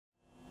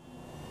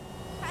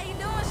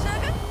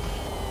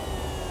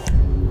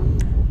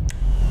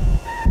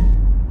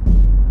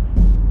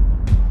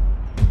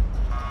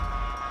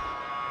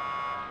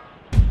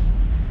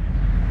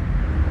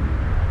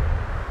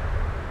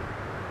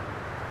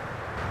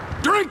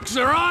Drinks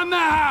are on the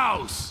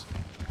house!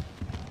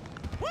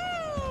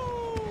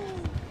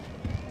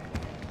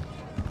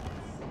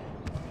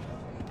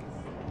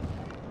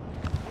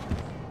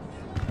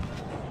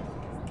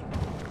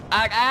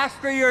 I asked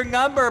for your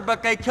number,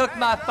 but they took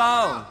my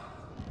phone.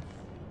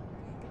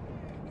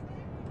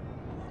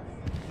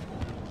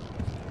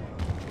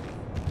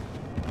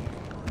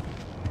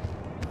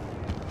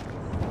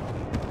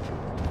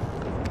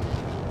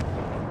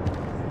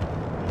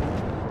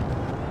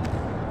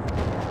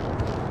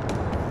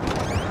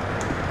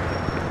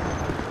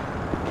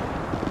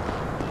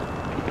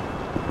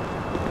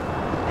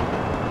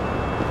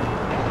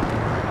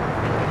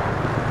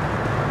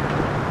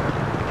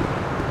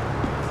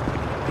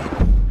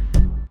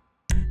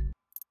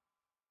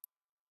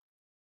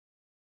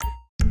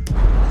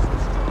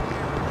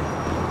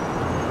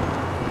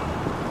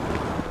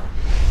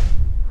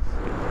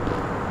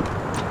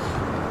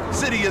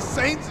 City of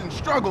saints and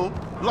struggle,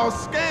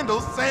 lost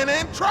scandals, Santa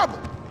in trouble.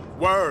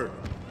 Word.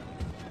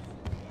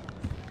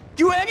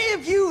 Do any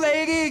of you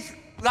ladies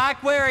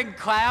like wearing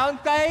clown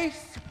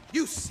face?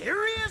 You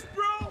serious,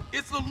 bro?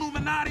 It's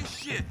Illuminati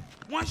shit.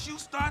 Once you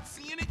start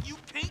seeing it, you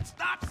can't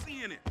stop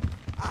seeing it.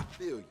 I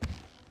feel you.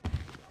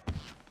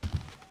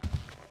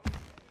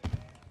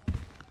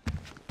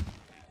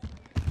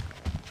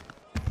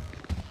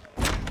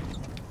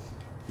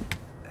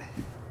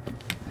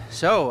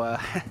 So,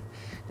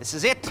 this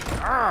is it.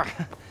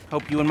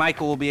 Hope you and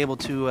Michael will be able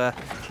to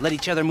let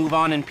each other move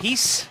on in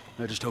peace.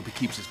 I just hope he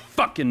keeps his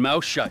fucking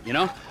mouth shut, you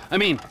know? I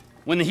mean,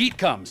 when the heat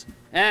comes,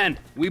 and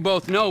we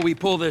both know we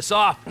pull this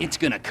off, it's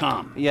gonna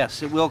come.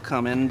 Yes, it will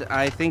come, and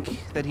I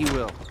think that he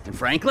will. And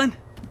Franklin?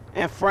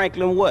 And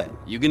Franklin what?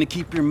 You gonna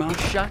keep your mouth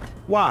shut?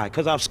 Why?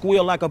 'Cause I've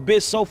squealed like a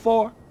bitch so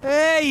far?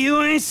 Hey,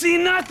 you ain't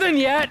seen nothing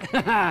yet.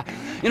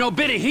 You know,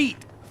 bit of heat.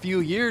 A few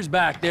years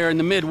back there in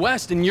the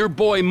Midwest, and your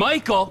boy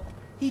Michael,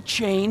 he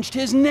changed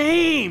his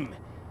name.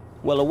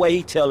 Well, the way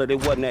he tell it, it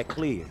wasn't that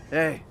clear.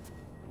 Hey,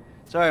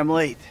 sorry I'm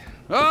late.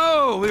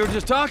 Oh, we were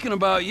just talking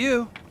about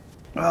you.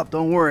 Well,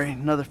 don't worry.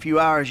 Another few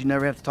hours, you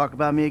never have to talk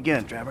about me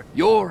again, Trevor.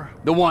 You're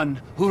the one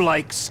who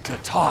likes to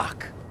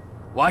talk.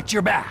 Watch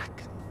your back,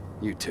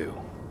 you two.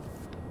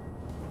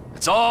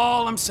 That's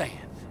all I'm saying.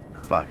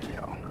 Fuck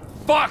you.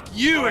 Fuck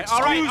you,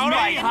 excuse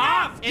me,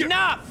 huh?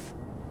 Enough!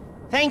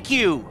 Thank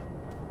you!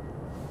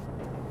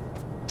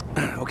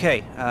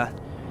 Okay,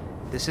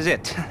 this is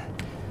it.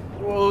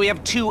 Well, we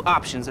have two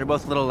options. They're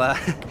both a little,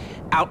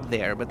 out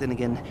there, but then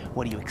again,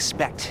 what do you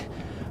expect?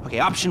 Okay,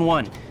 option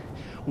one.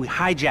 We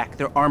hijack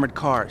their armored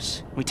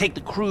cars. We take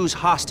the crews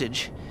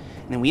hostage,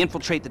 and then we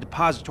infiltrate the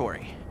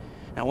depository.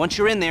 Now, once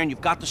you're in there and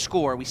you've got the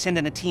score, we send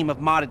in a team of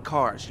modded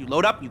cars. You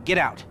load up, you get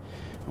out.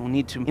 We'll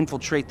need to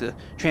infiltrate the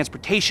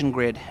transportation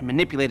grid and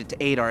manipulate it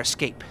to aid our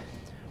escape.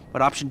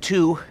 But option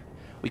two,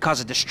 we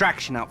cause a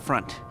distraction out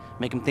front.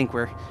 Make them think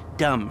we're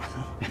dumb.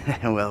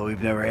 Well,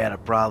 we've never had a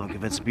problem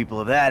convincing people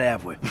of that,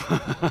 have we?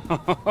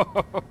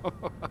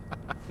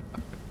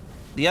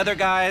 The other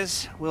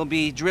guys will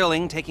be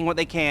drilling, taking what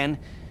they can.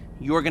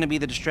 You're gonna be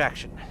the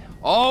distraction.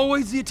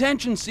 Always the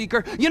attention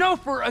seeker. You know,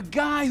 for a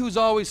guy who's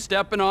always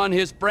stepping on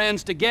his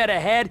friends to get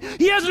ahead,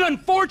 he has an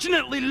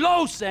unfortunately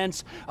low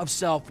sense of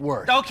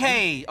self-worth.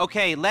 Okay,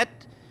 let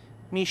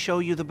me show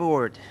you the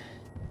board.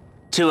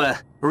 To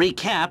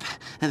recap,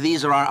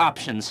 these are our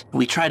options.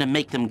 We try to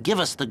make them give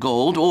us the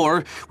gold,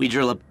 or we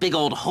drill a big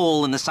old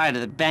hole in the side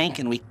of the bank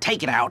and we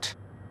take it out.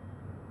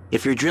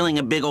 If you're drilling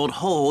a big old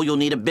hole, you'll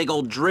need a big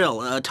old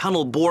drill, a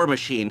tunnel bore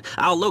machine.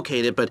 I'll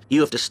locate it, but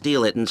you have to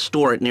steal it and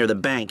store it near the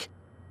bank.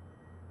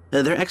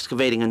 They're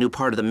excavating a new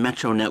part of the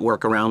metro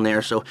network around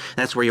there, so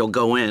that's where you'll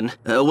go in.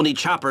 We'll need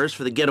choppers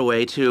for the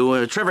getaway,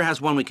 too. Trevor has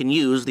one we can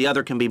use, the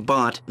other can be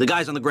bought. The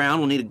guys on the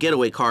ground will need a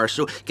getaway car,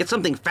 so get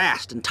something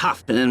fast and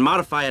tough, and then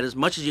modify it as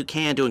much as you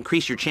can to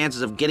increase your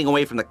chances of getting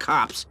away from the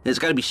cops. It's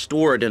gotta be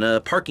stored in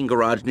a parking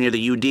garage near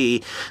the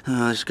UD.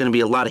 There's gonna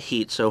be a lot of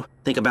heat, so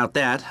think about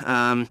that.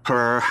 I'm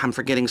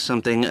forgetting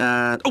something.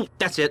 Oh,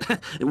 that's it.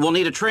 We'll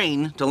need a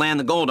train to land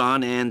the gold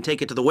on and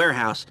take it to the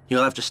warehouse.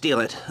 You'll have to steal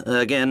it.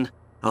 Again,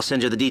 I'll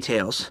send you the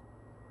details.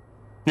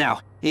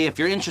 Now, if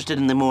you're interested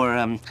in the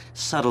more,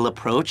 subtle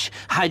approach,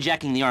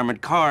 hijacking the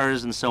armored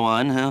cars and so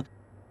on,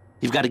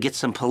 you've got to get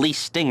some police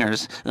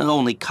stingers.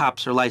 Only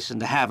cops are licensed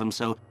to have them,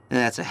 so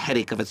that's a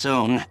headache of its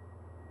own.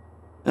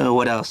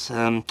 What else?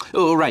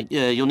 Oh, right,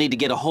 you'll need to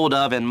get a hold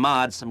of and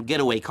mod some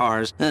getaway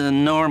cars.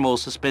 Normal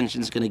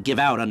suspension's gonna give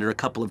out under a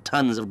couple of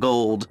tons of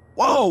gold.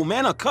 Whoa,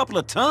 man, a couple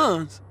of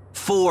tons?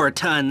 4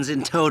 tons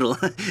in total.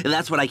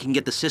 That's what I can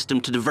get the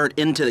system to divert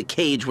into the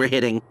cage we're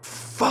hitting.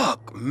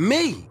 Fuck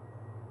me!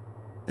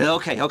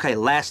 Okay,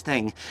 last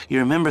thing. You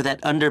remember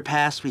that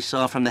underpass we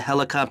saw from the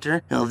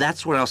helicopter? Well,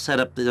 that's where I'll set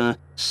up the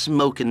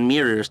smoke and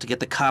mirrors to get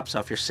the cops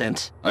off your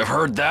scent. I've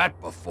heard that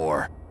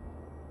before.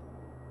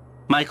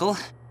 Michael,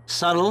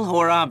 subtle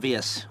or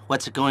obvious?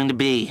 What's it going to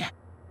be?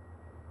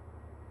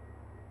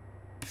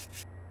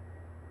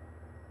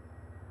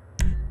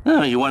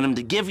 Oh, you want him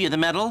to give you the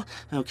medal?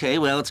 Okay,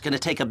 well, it's gonna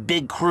take a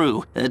big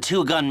crew.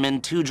 2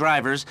 gunmen, 2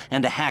 drivers,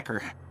 and a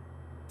hacker.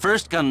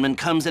 First gunman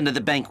comes into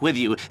the bank with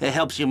you. It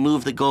helps you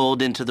move the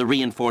gold into the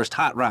reinforced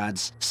hot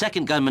rods.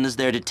 Second gunman is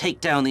there to take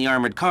down the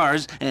armored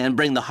cars and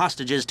bring the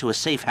hostages to a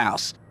safe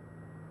house.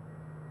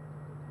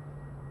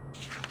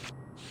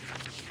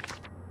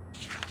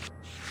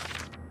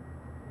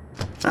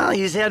 Well,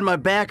 he's had my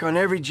back on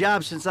every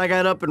job since I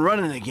got up and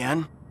running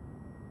again.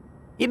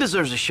 He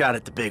deserves a shot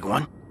at the big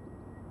one.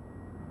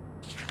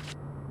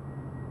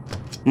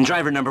 And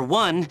driver number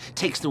 1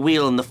 takes the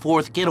wheel in the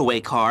 4th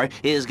getaway car,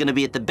 is going to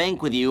be at the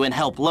bank with you and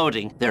help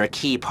loading. They're a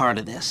key part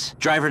of this.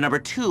 Driver number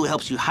 2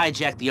 helps you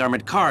hijack the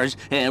armored cars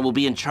and will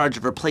be in charge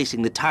of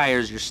replacing the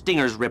tires your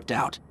stingers ripped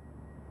out.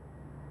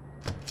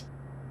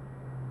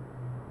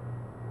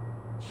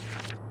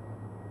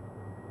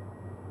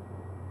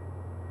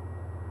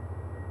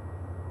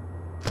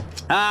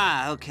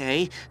 Ah,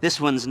 okay. This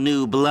one's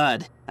new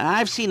blood.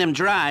 I've seen him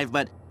drive,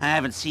 but I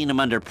haven't seen him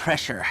under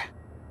pressure.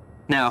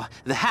 Now,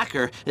 the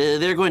hacker,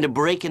 they're going to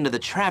break into the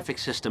traffic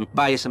system,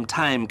 buy you some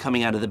time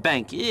coming out of the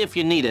bank, if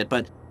you need it,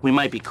 but we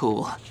might be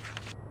cool.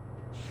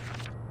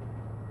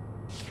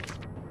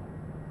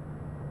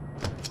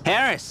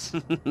 Harris!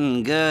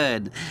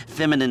 Good.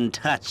 Feminine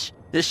touch.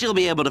 She'll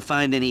be able to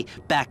find any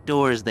back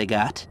doors they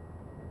got.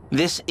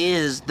 This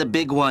is the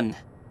big one.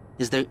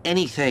 Is there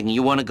anything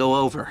you want to go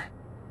over?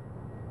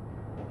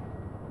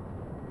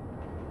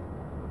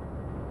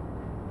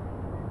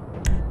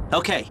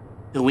 Okay.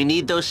 We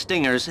need those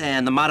stingers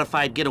and the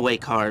modified getaway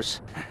cars.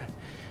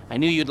 I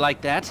knew you'd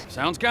like that.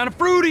 Sounds kind of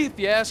fruity, if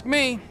you ask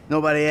me.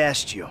 Nobody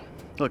asked you.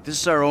 Look,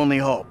 this is our only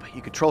hope.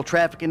 You control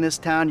traffic in this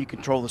town, you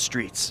control the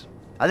streets.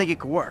 I think it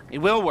could work. It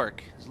will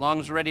work, as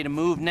long as we're ready to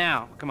move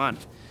now. Come on,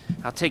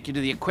 I'll take you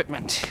to the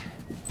equipment.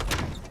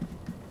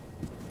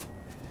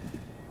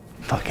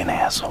 Fucking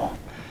asshole. All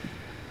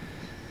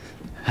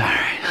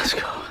right, let's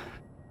go.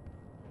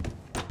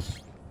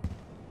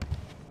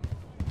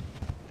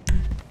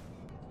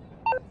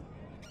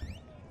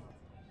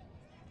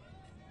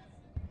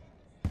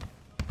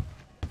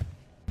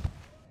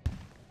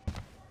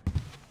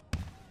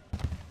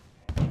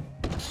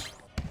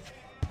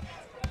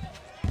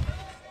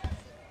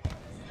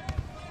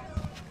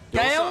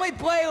 They only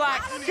play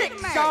like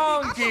 6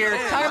 songs here.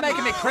 It's kind of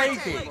making me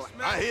crazy.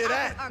 I hear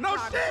that. No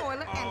shit.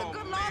 Toilet, and the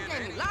good Lord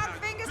gave me lots of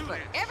fingers for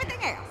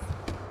everything else.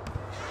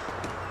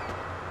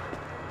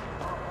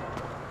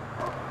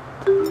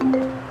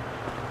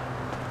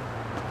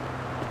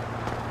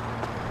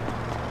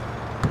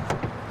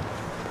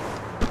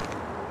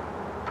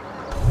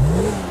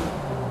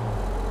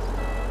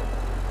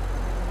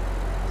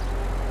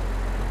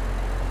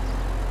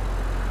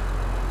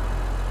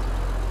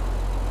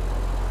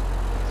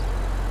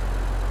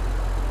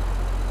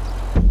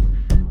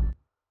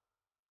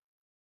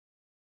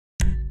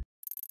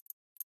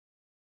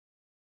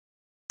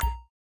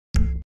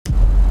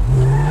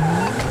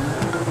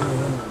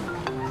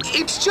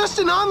 It's just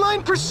an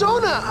online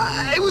persona.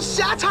 It was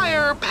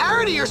satire or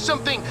parody or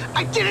something.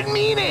 I didn't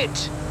mean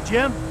it.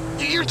 Jim?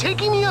 You're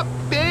taking me up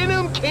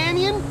Banham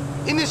Canyon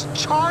in this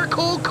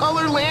charcoal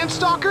color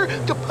Landstalker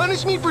to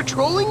punish me for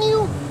trolling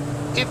you?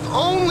 If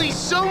only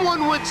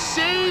someone would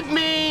save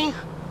me.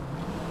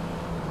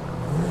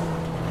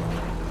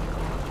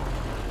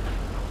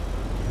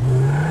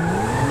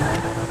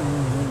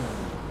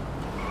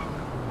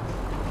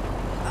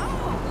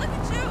 Oh, look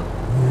at you.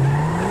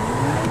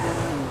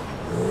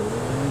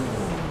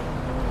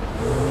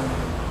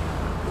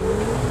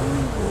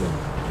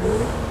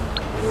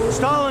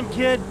 Stall him,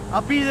 kid.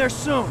 I'll be there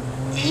soon.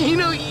 You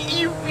know,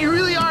 you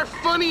really are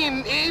funny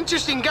and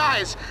interesting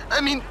guys.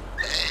 I mean,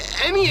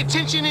 any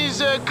attention is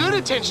good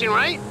attention,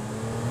 right?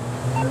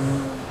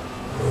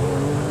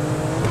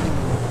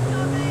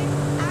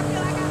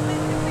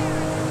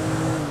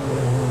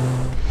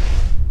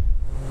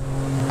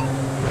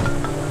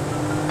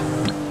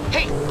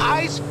 Hey,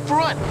 eyes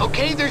front,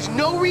 okay? There's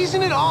no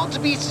reason at all to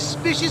be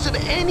suspicious of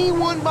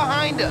anyone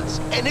behind us.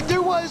 And if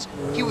there was,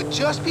 he would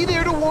just be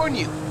there to warn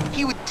you.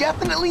 He would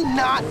definitely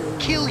not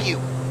kill you.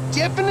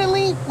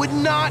 Definitely would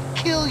not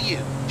kill you.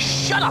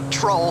 Shut up,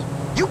 troll!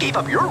 You gave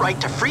up your right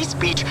to free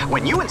speech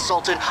when you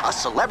insulted a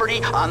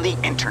celebrity on the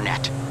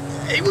internet.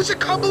 It was a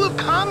couple of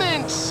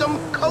comments, some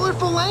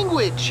colorful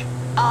language.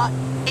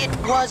 It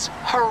was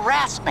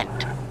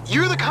harassment.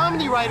 You're the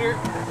comedy writer.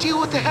 Deal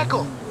with the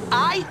heckle.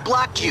 I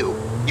blocked you.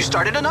 You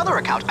started another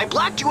account. I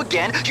blocked you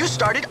again. You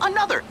started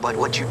another. But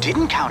what you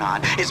didn't count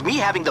on is me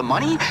having the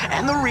money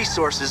and the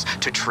resources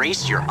to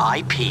trace your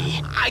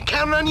IP. I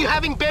count on you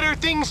having better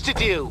things to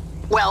do.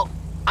 Well,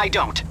 I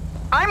don't.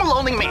 I'm a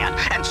lonely man,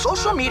 and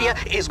social media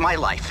is my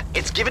life.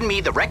 It's given me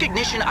the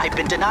recognition I've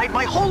been denied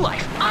my whole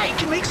life. I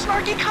can make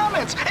snarky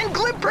comments and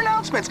glib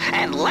pronouncements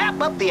and lap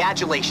up the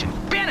adulation,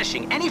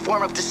 banishing any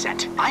form of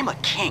dissent. I'm a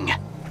king,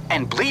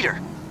 and Bleeder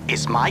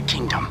is my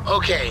kingdom.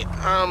 Okay,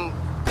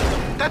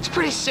 that's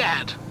pretty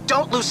sad.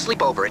 Don't lose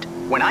sleep over it.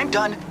 When I'm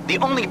done, the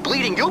only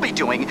bleeding you'll be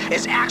doing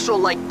is actual,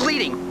 like,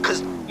 bleeding,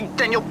 because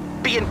then you'll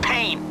be in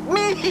pain.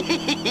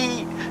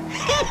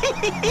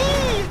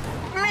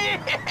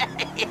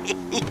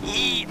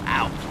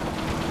 Ow.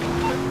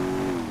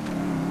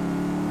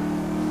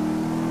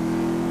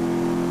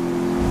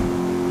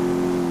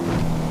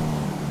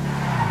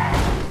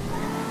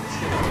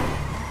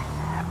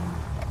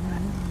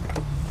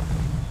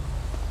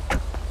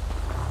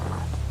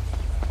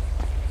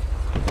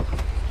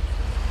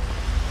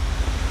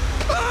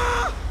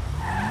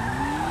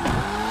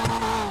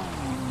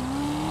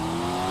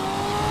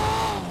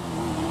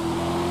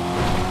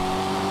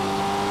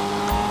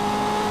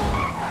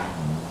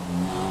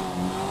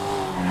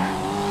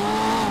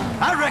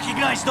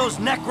 Recognize those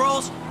neck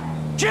rolls?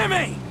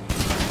 Jimmy!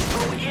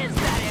 Who is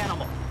that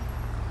animal?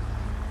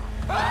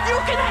 You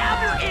can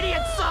have your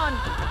idiot son!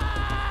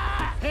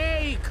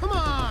 Hey, come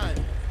on!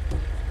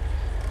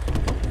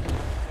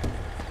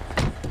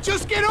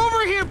 Just get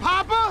over here,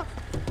 Papa!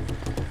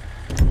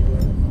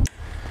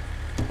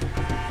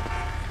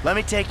 Let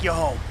me take you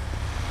home.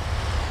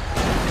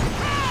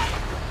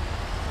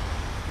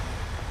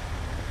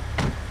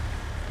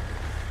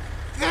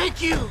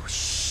 Thank you!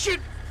 Shit!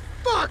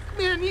 Fuck,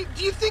 man!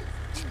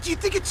 Do you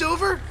think it's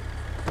over?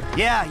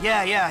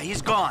 Yeah,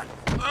 he's gone.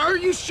 Are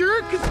you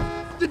sure? Cause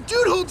the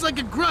dude holds like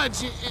a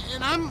grudge,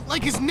 and I'm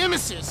like his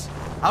nemesis.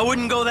 I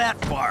wouldn't go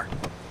that far.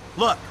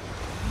 Look,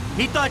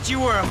 he thought you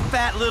were a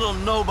fat little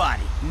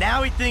nobody.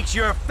 Now he thinks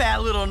you're a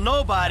fat little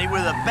nobody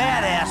with a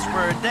badass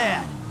for a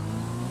dad.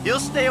 He'll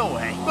stay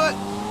away. But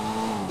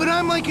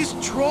I'm like his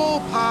troll,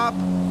 Pop.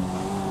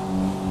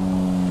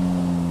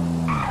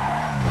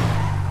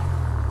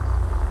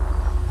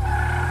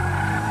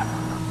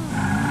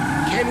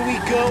 Can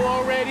we go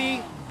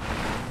already?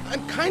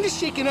 I'm kind of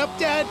shaken up,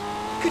 Dad.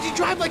 Could you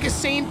drive like a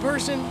sane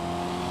person?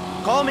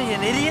 Call me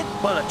an idiot,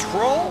 but a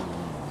troll?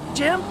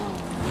 Jim?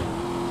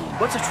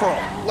 What's a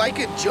troll? Like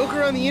a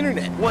joker on the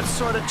internet. What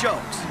sort of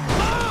jokes?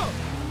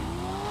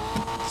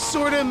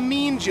 Sorta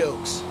mean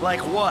jokes. Like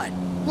what?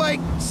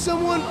 Like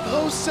someone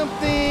posts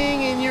something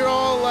and you're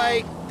all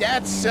like,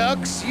 that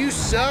sucks, you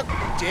suck,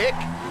 dick.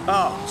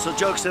 Oh, so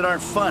jokes that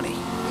aren't funny.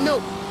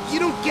 No, you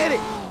don't get it.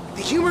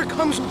 The humor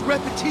comes with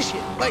repetition.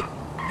 Like,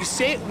 you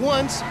say it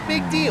once,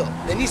 big deal.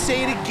 Then you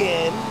say it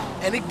again,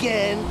 and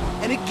again,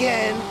 and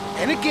again,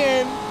 and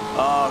again.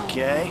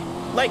 Okay.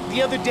 Like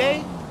the other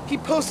day, he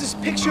posted this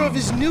picture of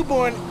his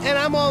newborn, and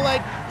I'm all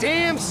like,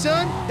 damn,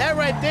 son, that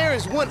right there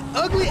is one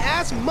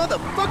ugly-ass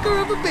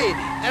motherfucker of a baby.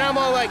 And I'm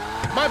all like,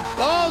 my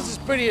balls is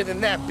prettier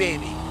than that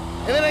baby.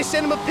 And then I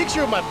sent him a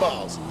picture of my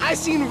balls. I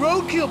seen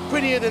roadkill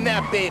prettier than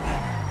that baby.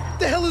 What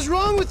the hell is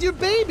wrong with your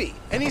baby?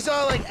 And he's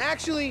all like,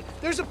 actually,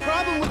 there's a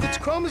problem with its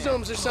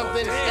chromosomes or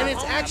something, and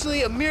it's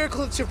actually a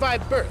miracle it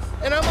survived birth.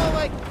 And I'm all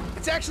like,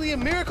 it's actually a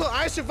miracle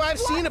I survived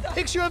seeing a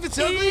picture of its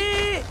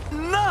ugly?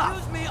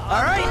 Enough!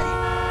 All right?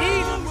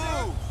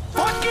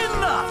 Fucking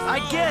enough! I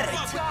get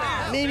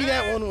it. Maybe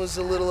that one was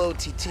a little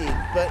OTT,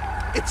 but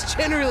it's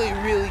generally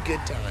really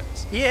good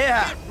times.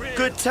 Yeah,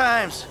 good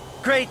times.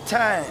 Great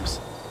times.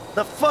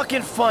 The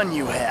fucking fun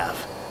you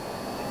have.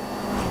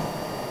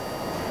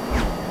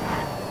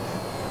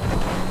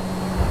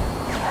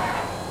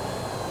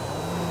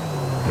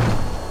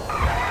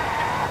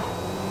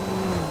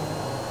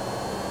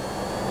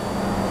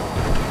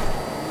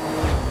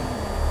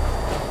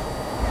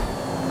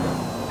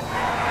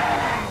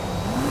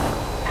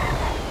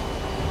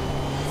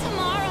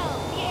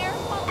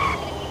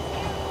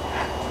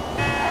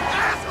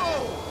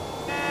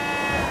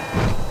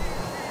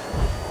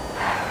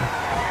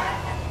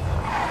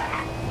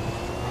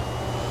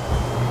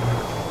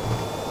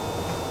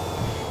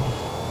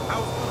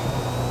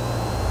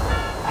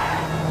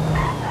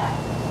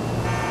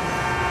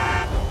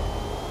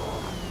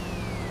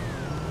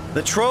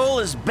 The troll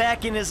is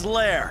back in his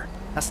lair.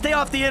 Now stay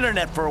off the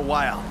internet for a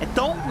while, and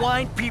don't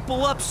wind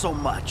people up so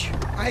much.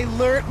 I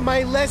learned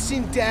my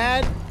lesson,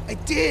 Dad. I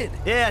did.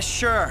 Yeah,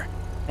 sure.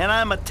 And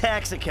I'm a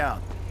tax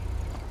account.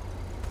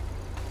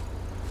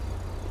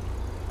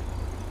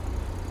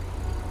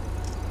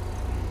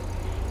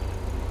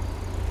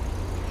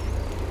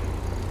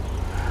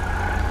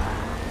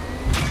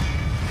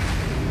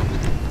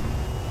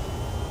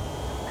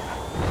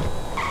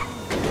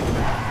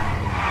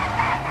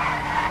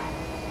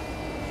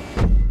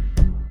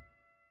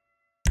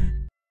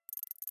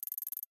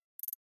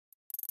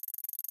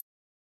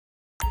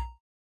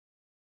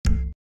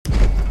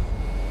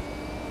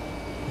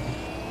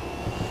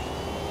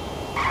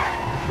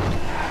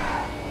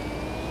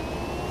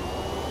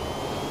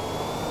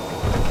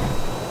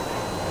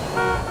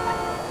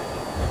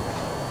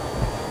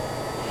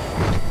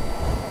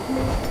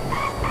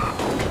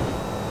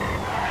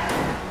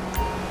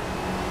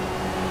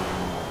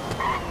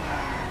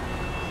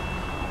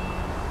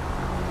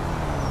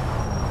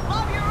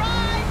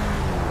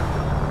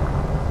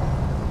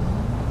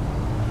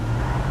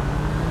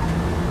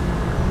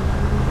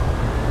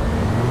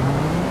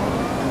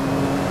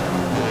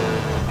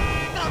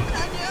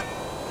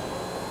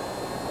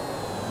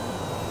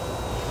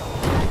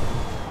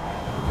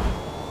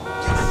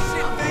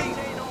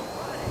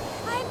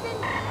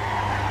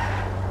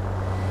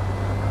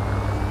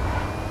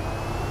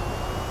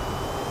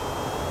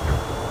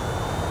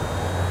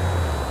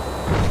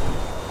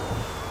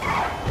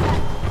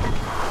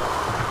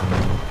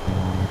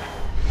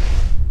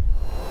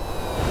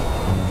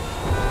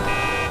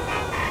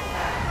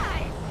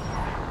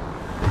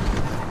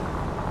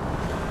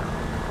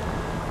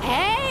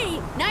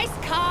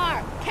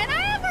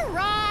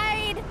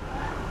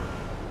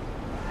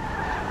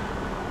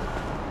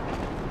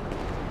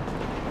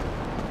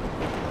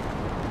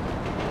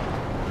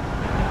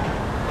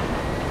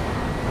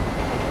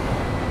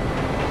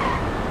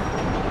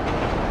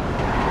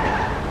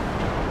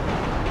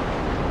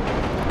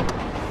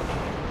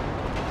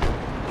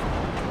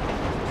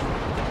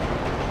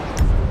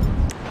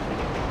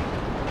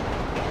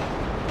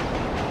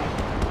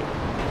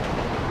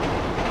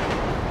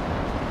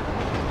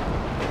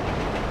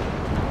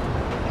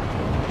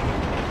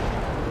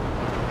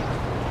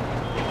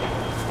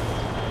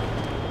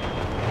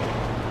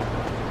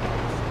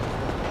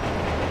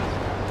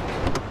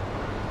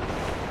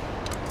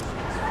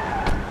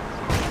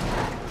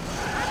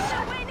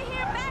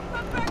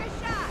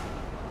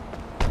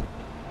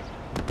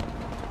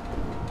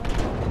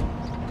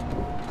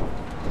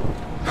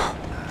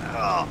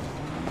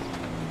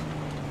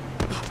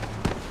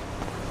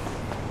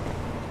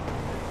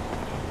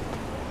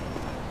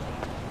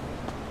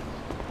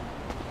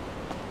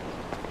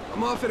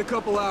 I'm off in a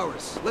couple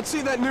hours. Let's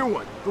see that new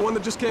one, the one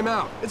that just came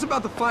out. It's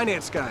about the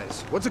finance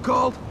guys. What's it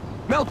called?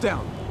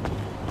 Meltdown.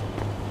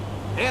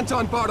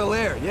 Anton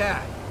Baudelaire,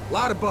 yeah.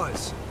 Lot of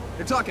buzz.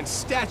 They're talking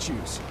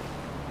statues.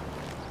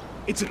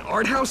 It's an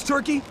art house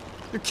turkey?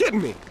 You're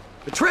kidding me.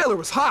 The trailer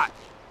was hot.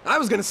 I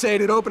was gonna say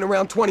it'd open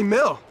around 20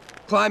 mil,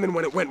 climbing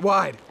when it went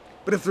wide.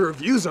 But if the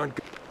reviews aren't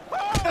good...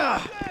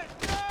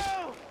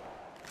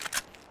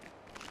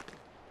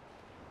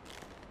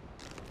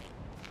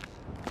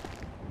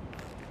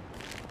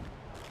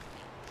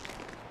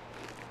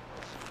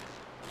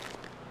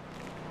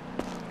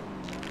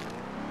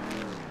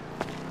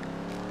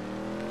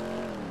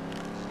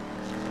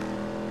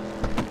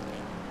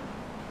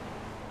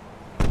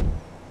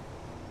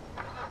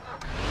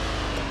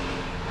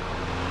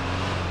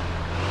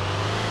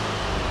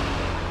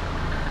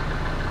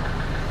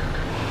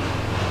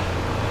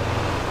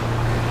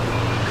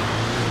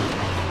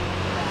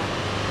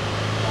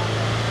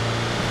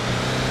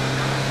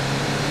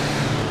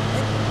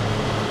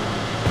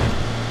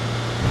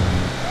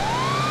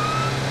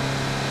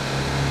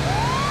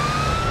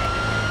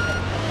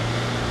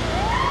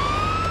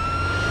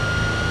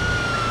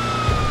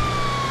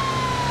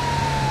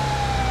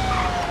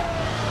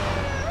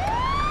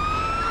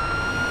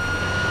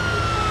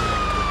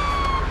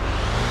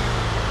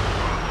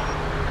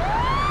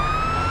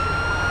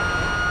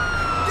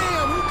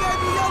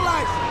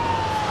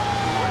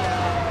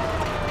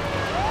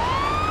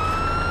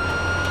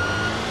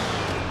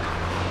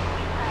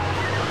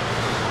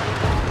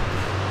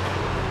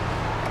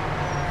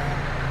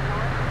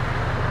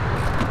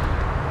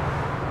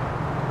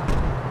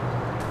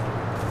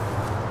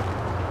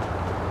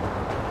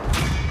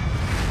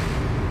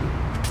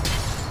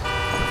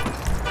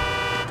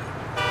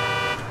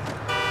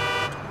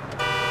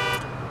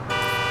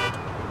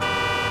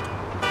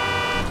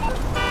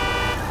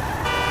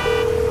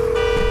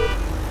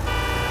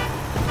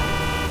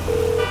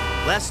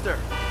 Lester,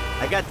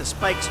 I got the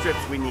spike strips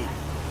we need.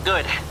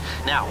 Good.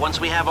 Now,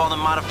 once we have all the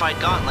modified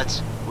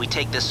gauntlets, we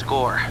take this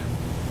score.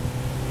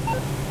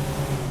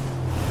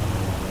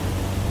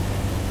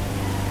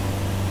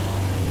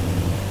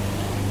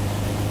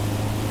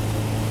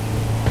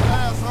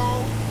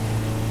 Asshole.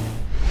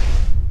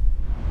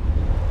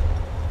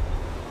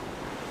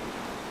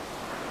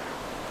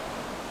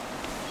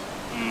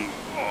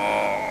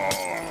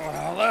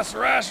 A less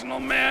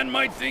rational man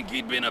might think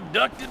he'd been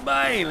abducted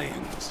by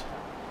aliens.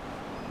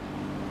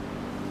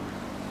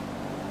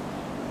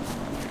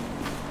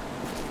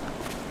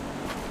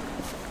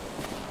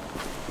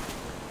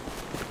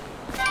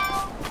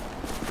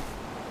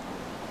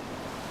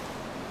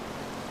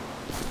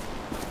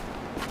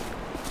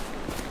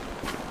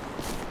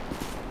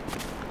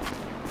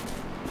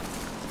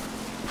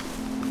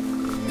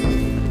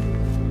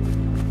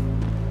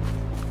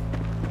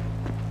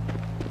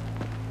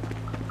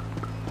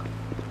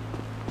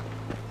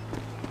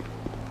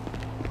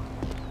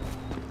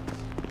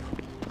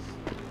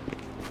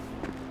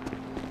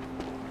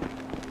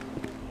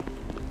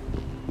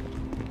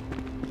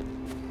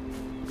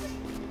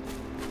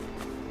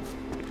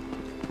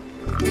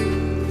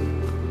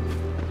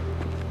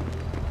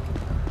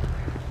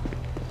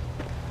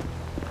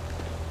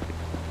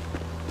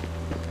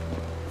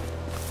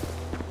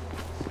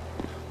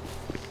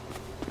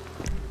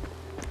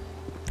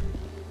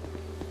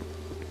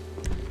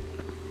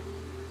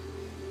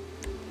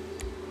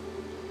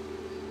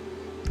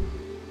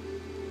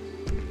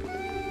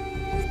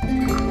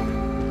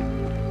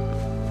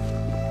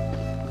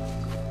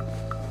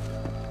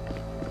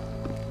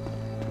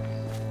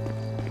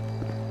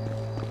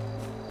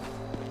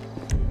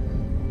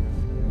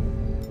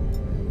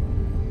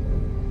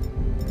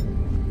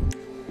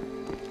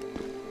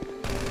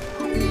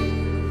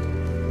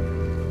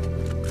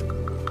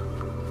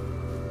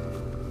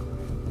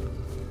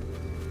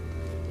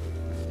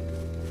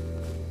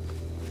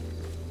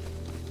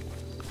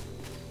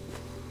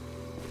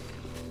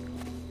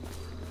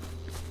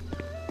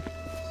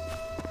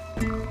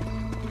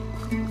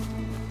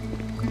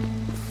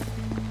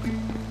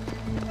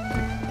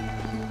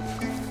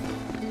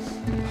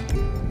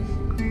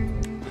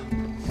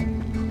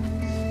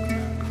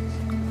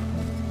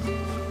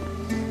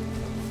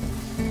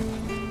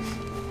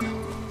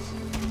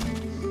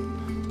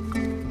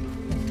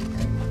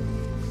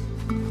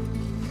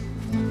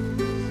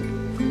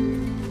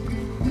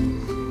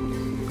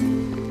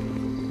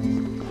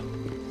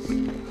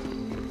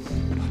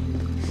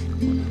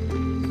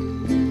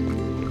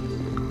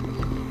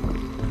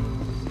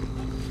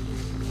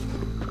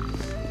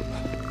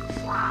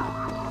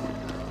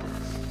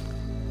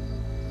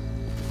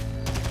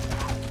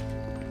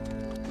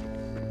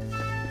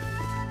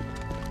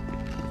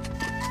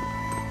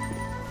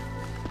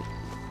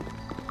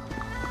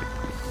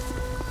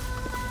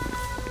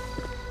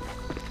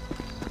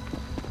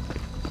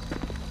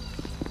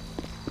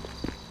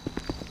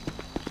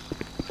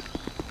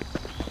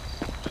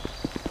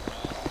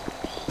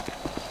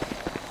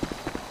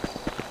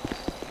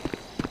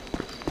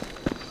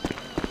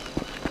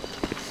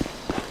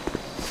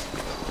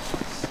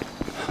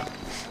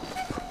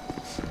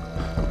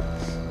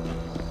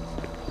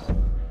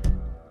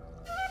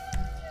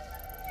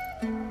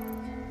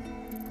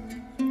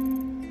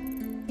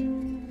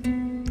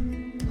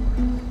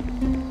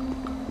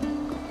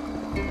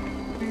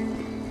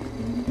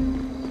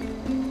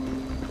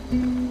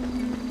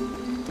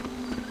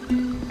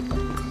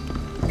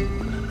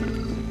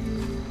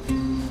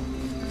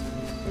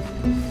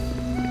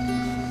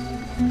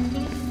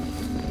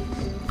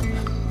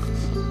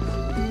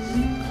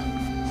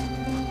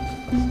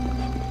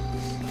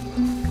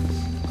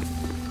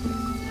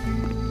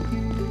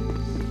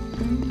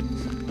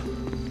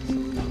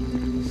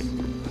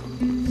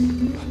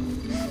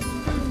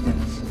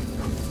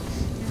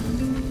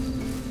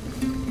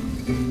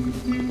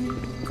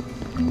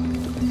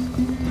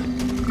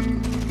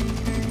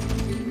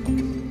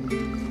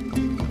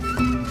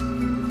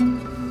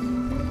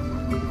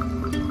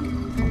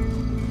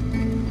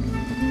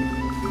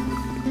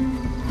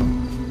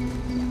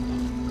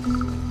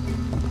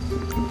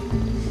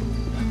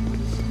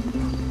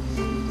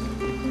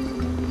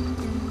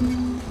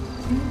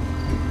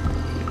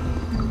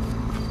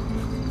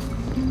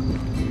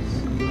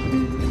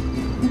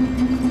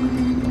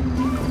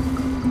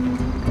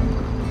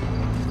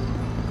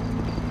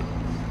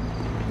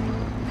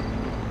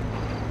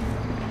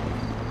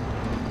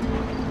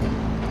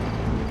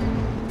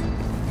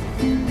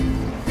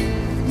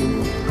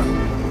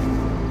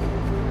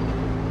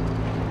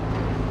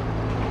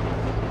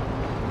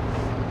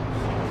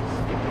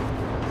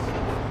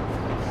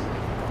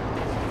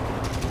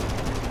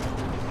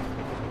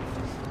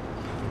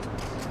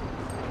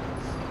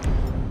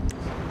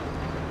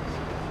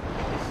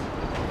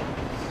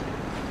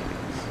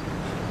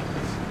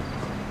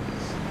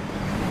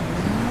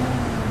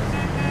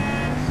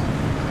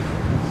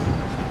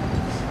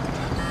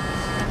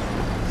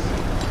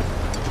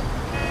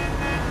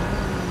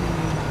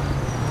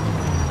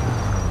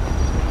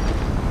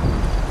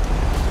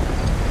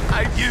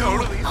 You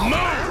move!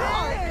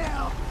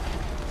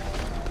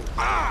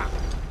 Ah!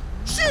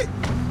 Shit!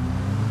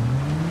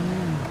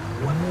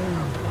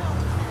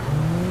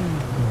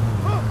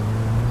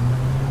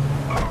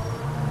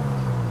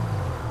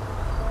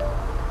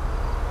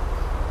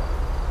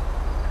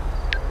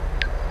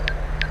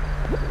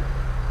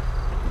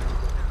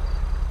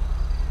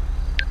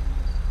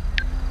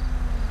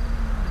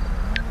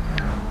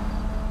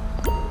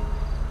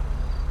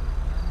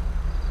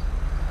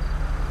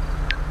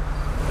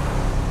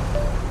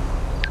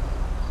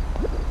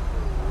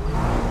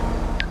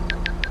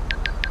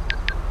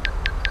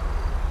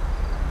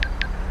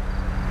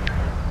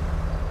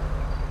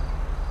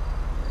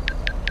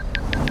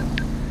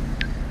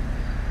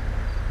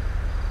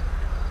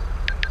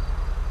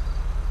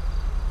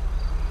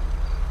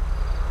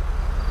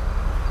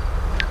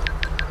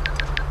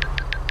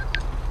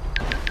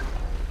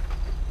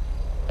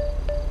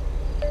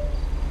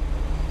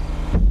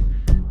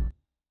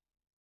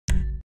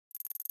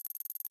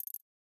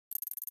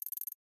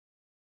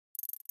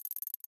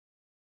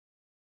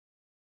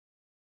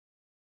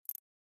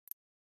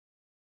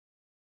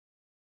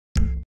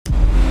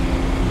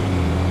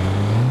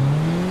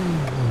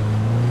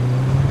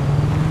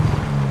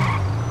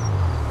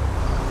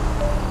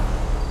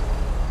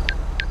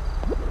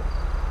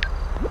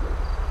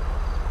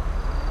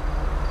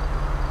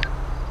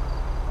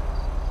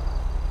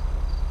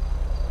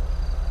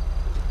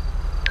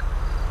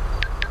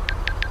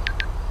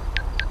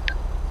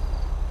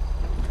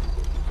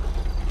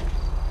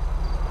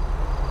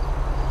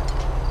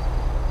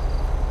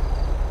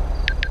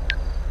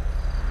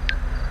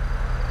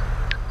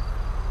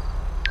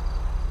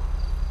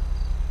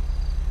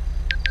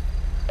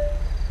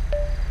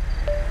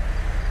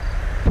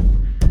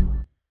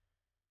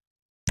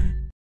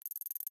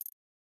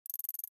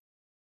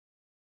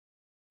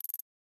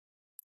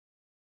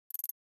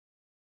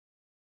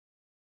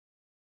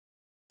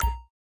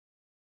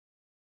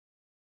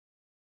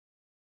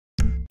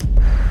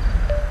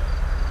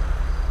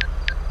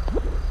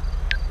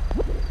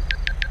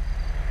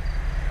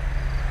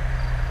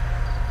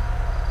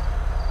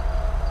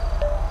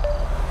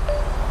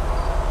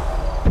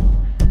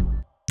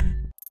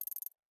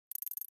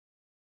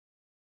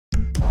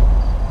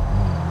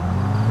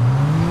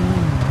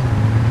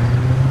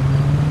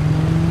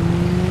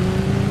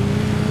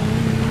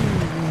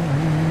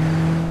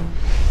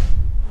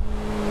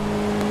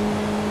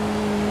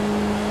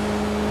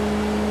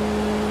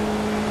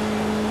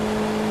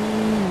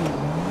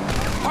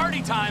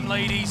 Time,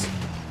 ladies.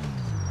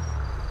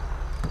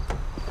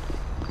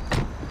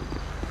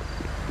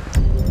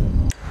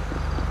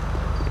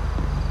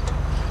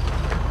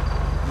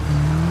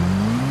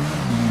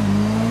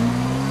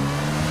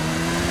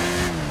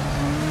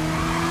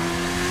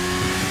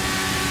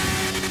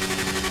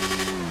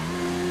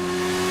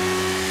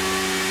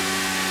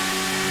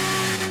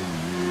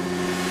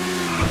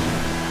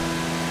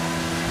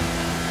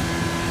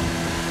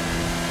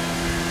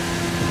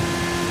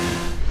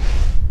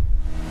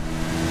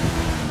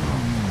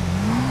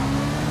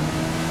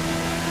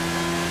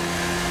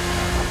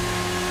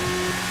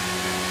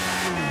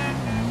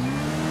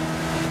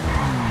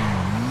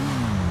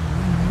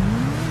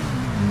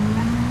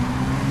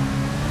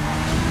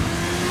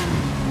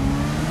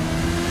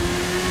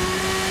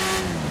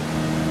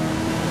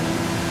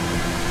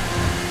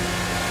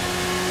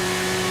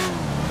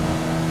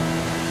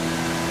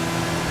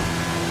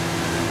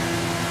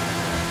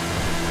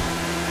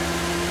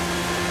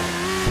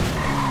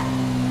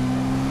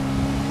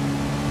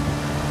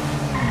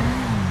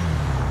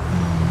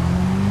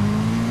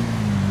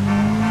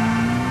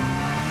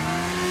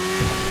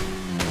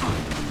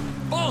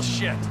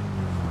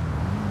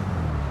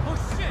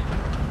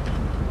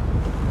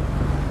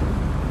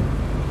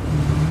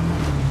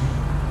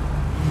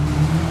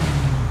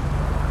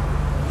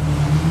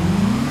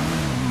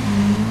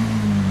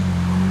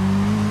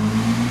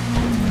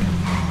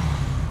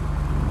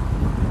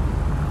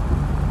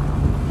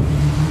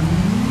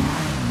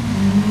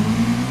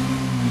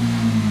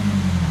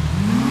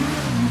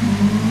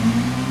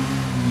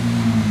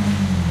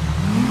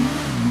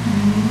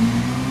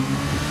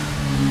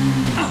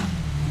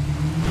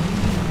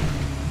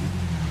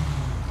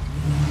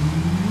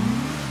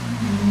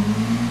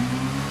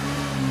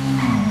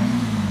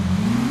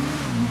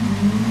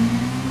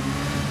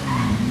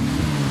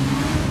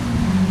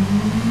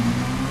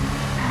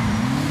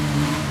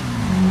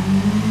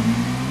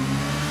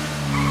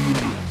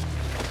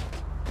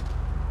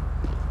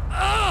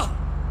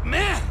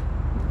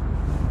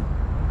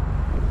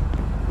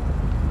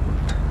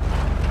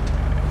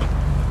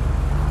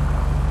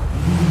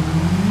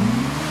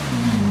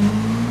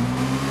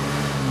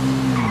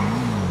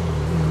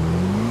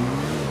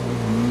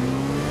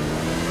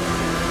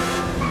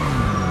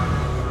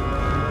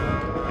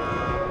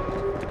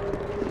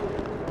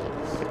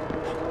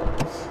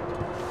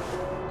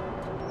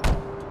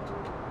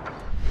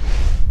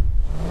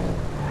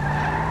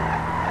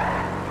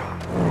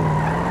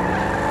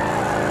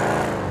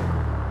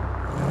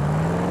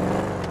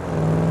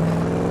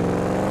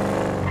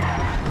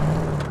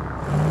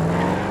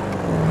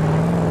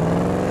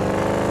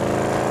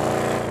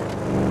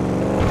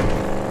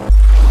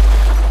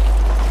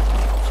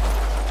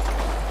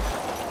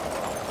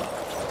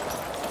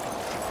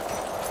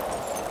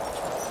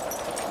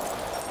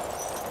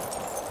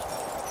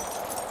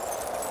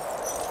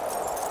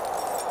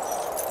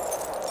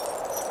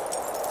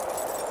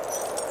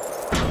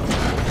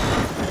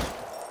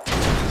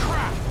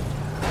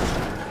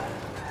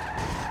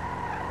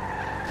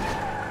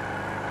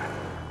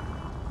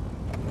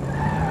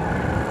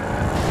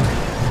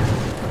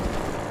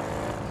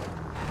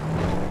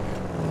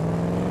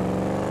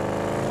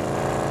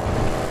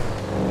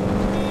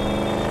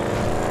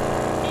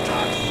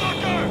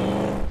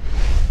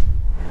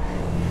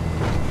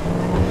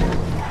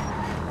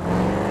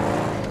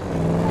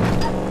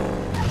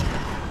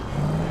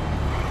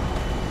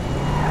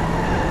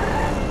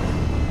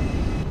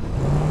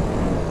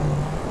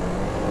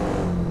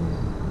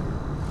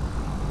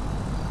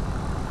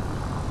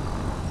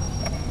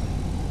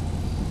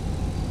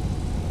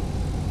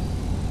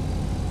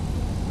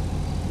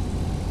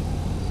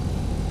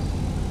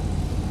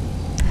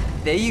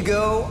 There you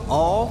go,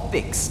 all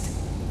fixed.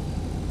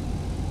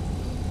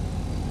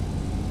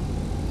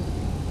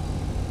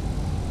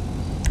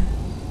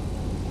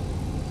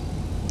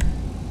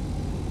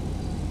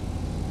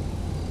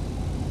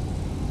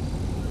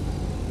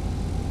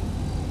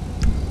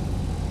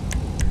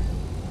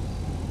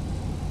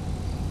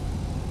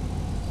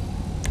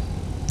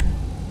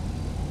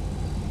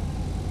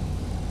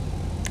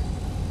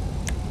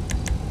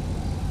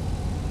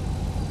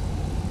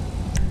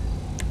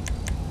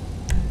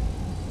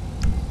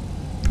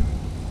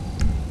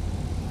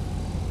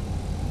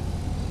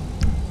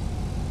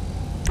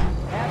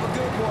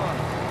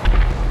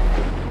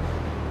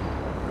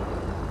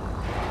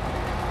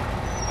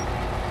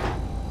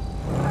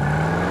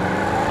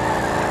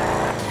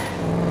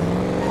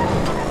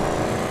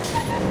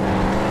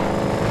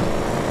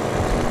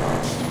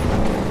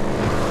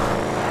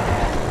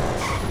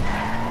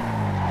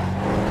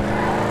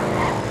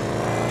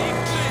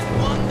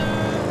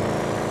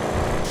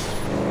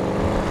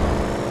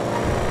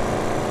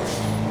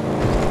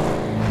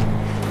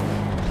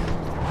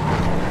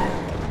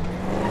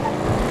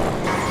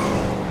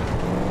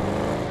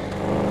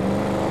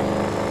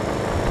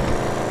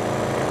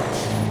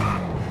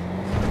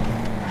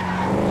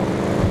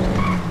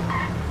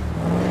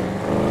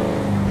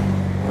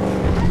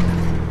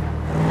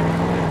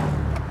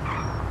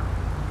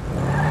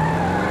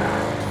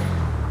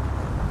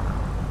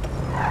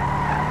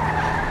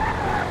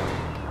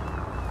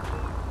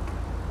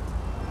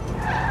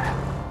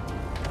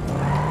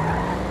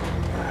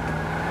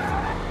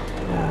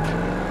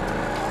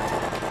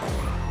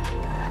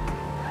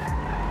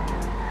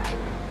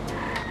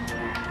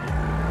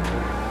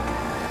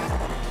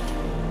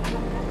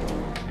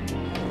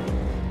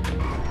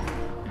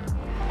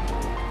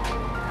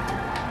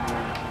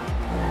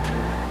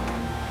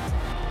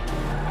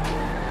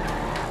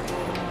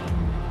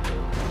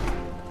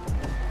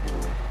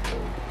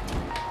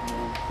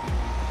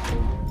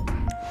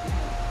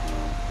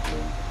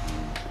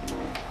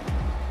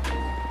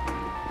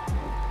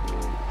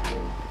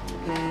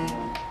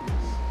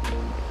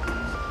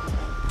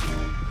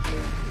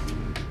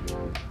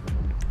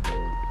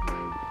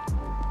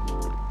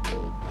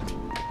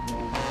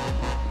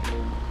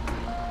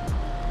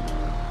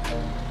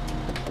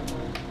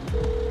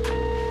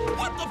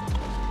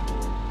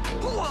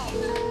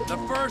 The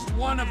first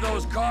one of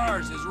those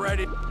cars is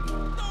ready.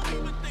 Don't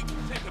even think to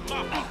take him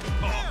off.